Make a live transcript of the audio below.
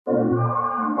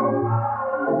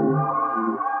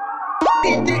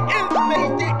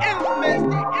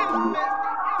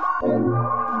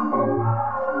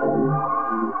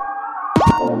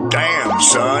Damn,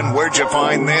 son, where'd you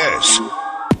find this?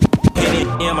 Hit it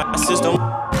in my system.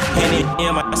 Hit it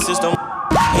in my system.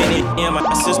 Hit it in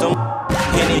my system.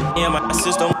 Hit it in my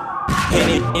system. Hit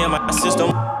it in my system.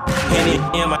 Hit it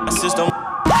in my system.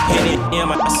 Hit it in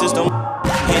my system.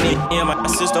 Hit it in my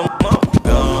system.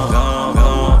 Gone, gone,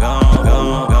 gone, gone,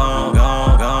 gone, gone,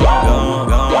 gone, gone, gone, gone,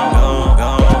 gone,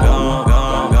 gone, gone,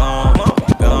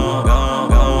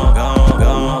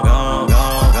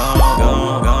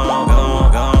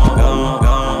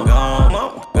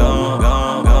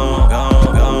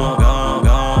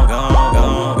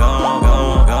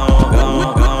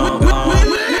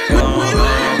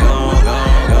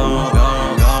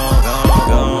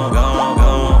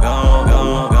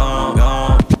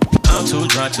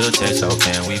 to text, so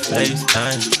can we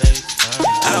FaceTime?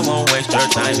 I won't waste your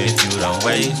time if you don't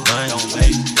waste mine.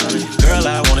 Girl,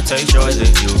 I wanna taste yours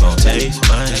if you gon' taste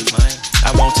mine.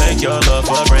 I won't take your love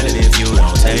for granted if you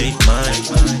don't take mine.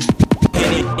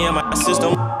 Hit it in my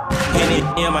system. Hit it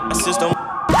in my system.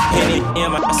 Hit it in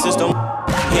my system.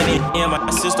 Hit it in my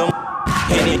system.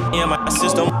 Hit it in my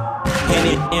system. Hit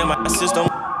it in my system.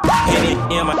 Hit it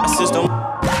in my system.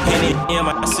 Hit it in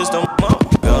my system.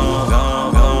 Gone,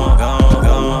 gone, gone, gone,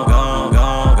 gone, gone, gone,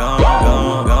 gone,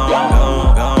 gone, gone, gone,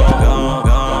 gone,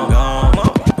 gone,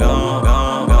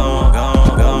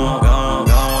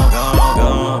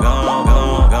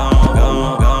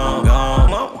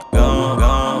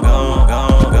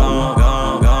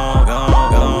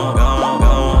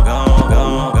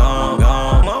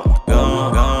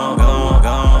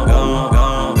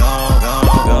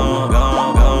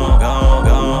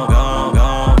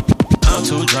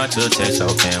 to text, so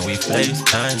can we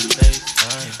FaceTime?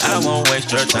 I won't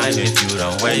waste your time if you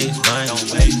don't waste mine.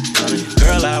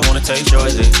 Girl, I wanna taste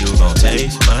yours if you gon'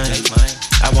 taste mine.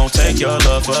 I won't take your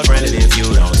love for granted if you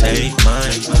don't take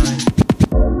mine.